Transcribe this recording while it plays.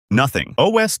Nothing.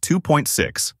 OS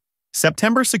 2.6.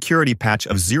 September security patch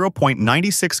of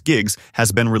 0.96 gigs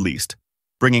has been released,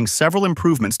 bringing several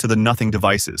improvements to the Nothing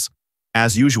devices.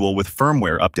 As usual with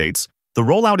firmware updates, the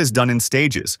rollout is done in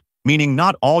stages, meaning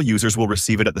not all users will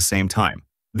receive it at the same time.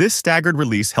 This staggered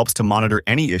release helps to monitor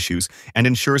any issues and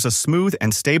ensures a smooth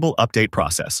and stable update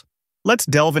process. Let's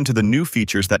delve into the new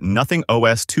features that Nothing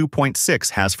OS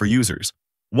 2.6 has for users.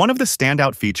 One of the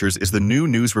standout features is the new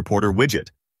News Reporter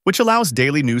widget, which allows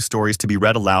daily news stories to be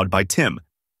read aloud by Tim,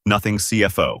 Nothing's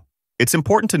CFO. It's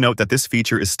important to note that this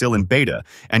feature is still in beta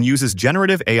and uses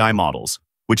generative AI models,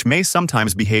 which may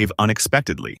sometimes behave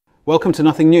unexpectedly. Welcome to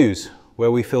Nothing News,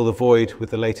 where we fill the void with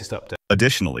the latest update.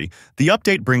 Additionally, the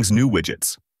update brings new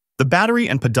widgets. The battery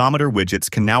and pedometer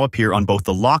widgets can now appear on both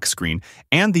the lock screen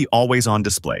and the always-on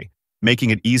display,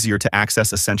 making it easier to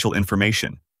access essential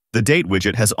information. The date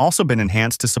widget has also been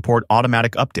enhanced to support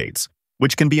automatic updates,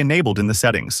 which can be enabled in the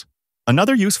settings.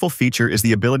 Another useful feature is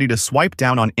the ability to swipe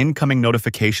down on incoming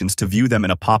notifications to view them in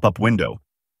a pop-up window,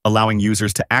 allowing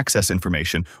users to access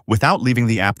information without leaving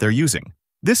the app they're using.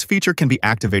 This feature can be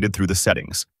activated through the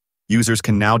settings. Users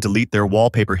can now delete their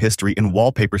wallpaper history in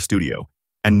Wallpaper Studio,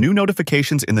 and new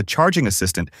notifications in the Charging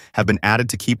Assistant have been added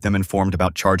to keep them informed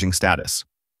about charging status.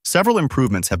 Several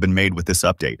improvements have been made with this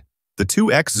update. The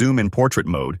 2x zoom in portrait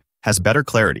mode has better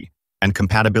clarity, and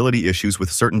compatibility issues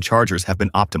with certain chargers have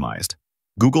been optimized.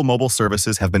 Google mobile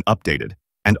services have been updated,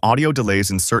 and audio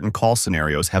delays in certain call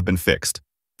scenarios have been fixed.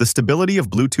 The stability of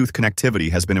Bluetooth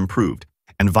connectivity has been improved,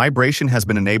 and vibration has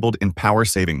been enabled in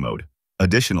power-saving mode.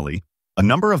 Additionally, a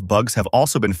number of bugs have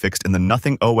also been fixed in the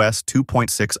Nothing OS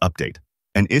 2.6 update.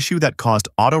 An issue that caused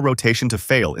auto-rotation to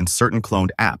fail in certain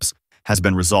cloned apps has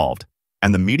been resolved,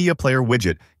 and the Media Player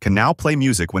widget can now play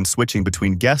music when switching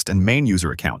between guest and main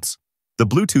user accounts. The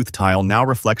Bluetooth tile now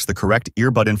reflects the correct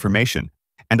earbud information,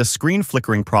 and a screen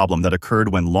flickering problem that occurred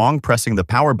when long pressing the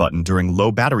power button during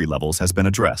low battery levels has been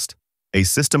addressed. A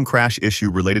system crash issue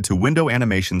related to window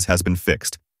animations has been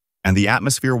fixed, and the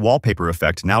atmosphere wallpaper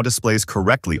effect now displays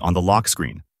correctly on the lock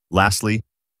screen. Lastly,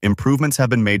 improvements have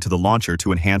been made to the launcher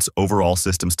to enhance overall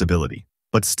system stability.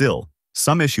 But still,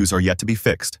 some issues are yet to be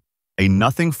fixed. A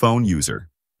Nothing phone user,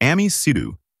 Ami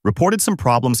Sidhu, reported some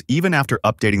problems even after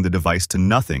updating the device to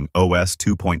Nothing OS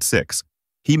 2.6.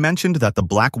 He mentioned that the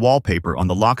black wallpaper on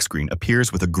the lock screen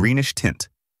appears with a greenish tint.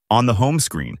 On the home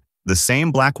screen, the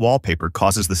same black wallpaper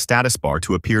causes the status bar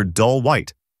to appear dull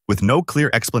white, with no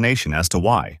clear explanation as to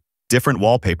why. Different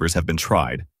wallpapers have been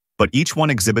tried, but each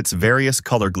one exhibits various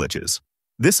color glitches.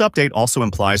 This update also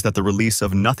implies that the release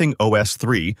of Nothing OS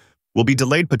 3 will be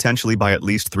delayed potentially by at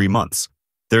least 3 months.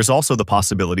 There's also the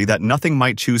possibility that Nothing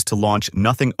might choose to launch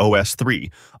Nothing OS 3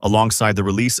 alongside the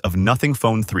release of Nothing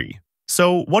Phone 3.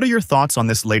 So, what are your thoughts on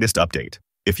this latest update?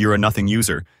 If you're a Nothing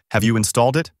user, have you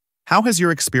installed it? How has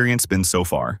your experience been so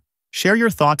far? Share your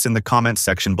thoughts in the comments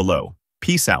section below.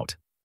 Peace out.